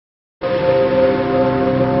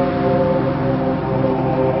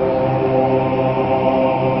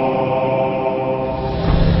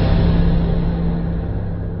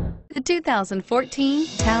2014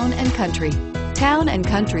 Town & Country. Town &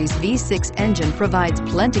 Country's V6 engine provides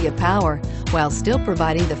plenty of power while still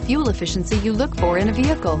providing the fuel efficiency you look for in a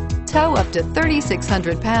vehicle. Tow up to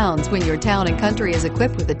 3,600 pounds when your Town & Country is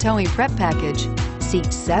equipped with a towing prep package.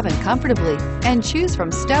 Seat 7 comfortably and choose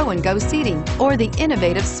from stow and go seating or the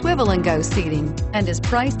innovative swivel and go seating, and is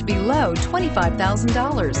priced below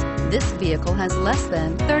 $25,000. This vehicle has less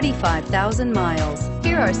than 35,000 miles.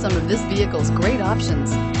 Here are some of this vehicle's great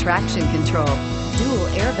options: traction control, dual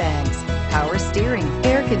airbags, power steering,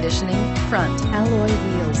 air conditioning, front alloy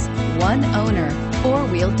wheels, one owner,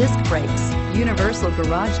 4-wheel disc brakes, universal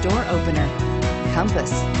garage door opener,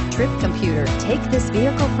 compass, trip computer. Take this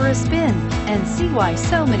vehicle for a spin and see why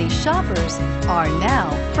so many shoppers are now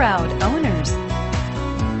proud owners.